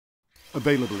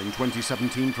Available in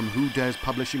 2017 from Who Dares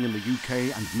Publishing in the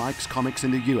UK and Mike's Comics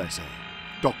in the USA.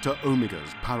 Dr.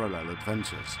 Omega's Parallel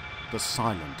Adventures, The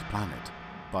Silent Planet,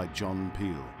 by John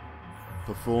Peel.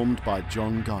 Performed by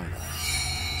John Guilor.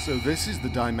 So this is the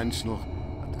dimensional...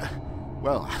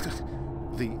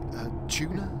 the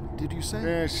tuner, did you say?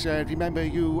 Yes, remember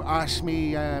you asked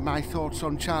me my thoughts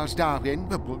on Charles Darwin?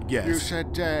 Well, yes. You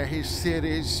said his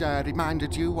theories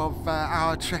reminded you of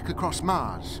our trek across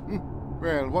Mars.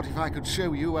 Well, what if I could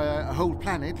show you a whole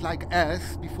planet like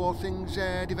Earth before things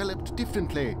developed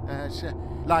differently?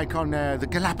 Like on the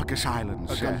Galapagos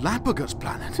Islands. A Galapagos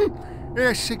planet?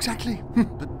 Yes, exactly.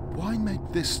 But why make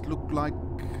this look like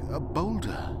a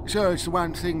boulder? So it's the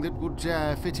one thing that would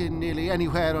fit in nearly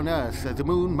anywhere on Earth. The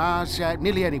Moon, Mars,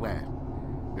 nearly anywhere.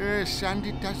 Yes, and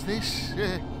it does this.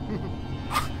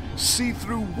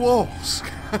 See-through walls!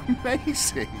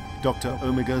 Amazing! Dr.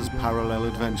 Omega's Parallel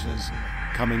Adventures.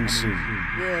 Coming soon.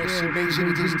 Yes, amazing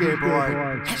it is, dear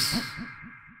boy. Yes!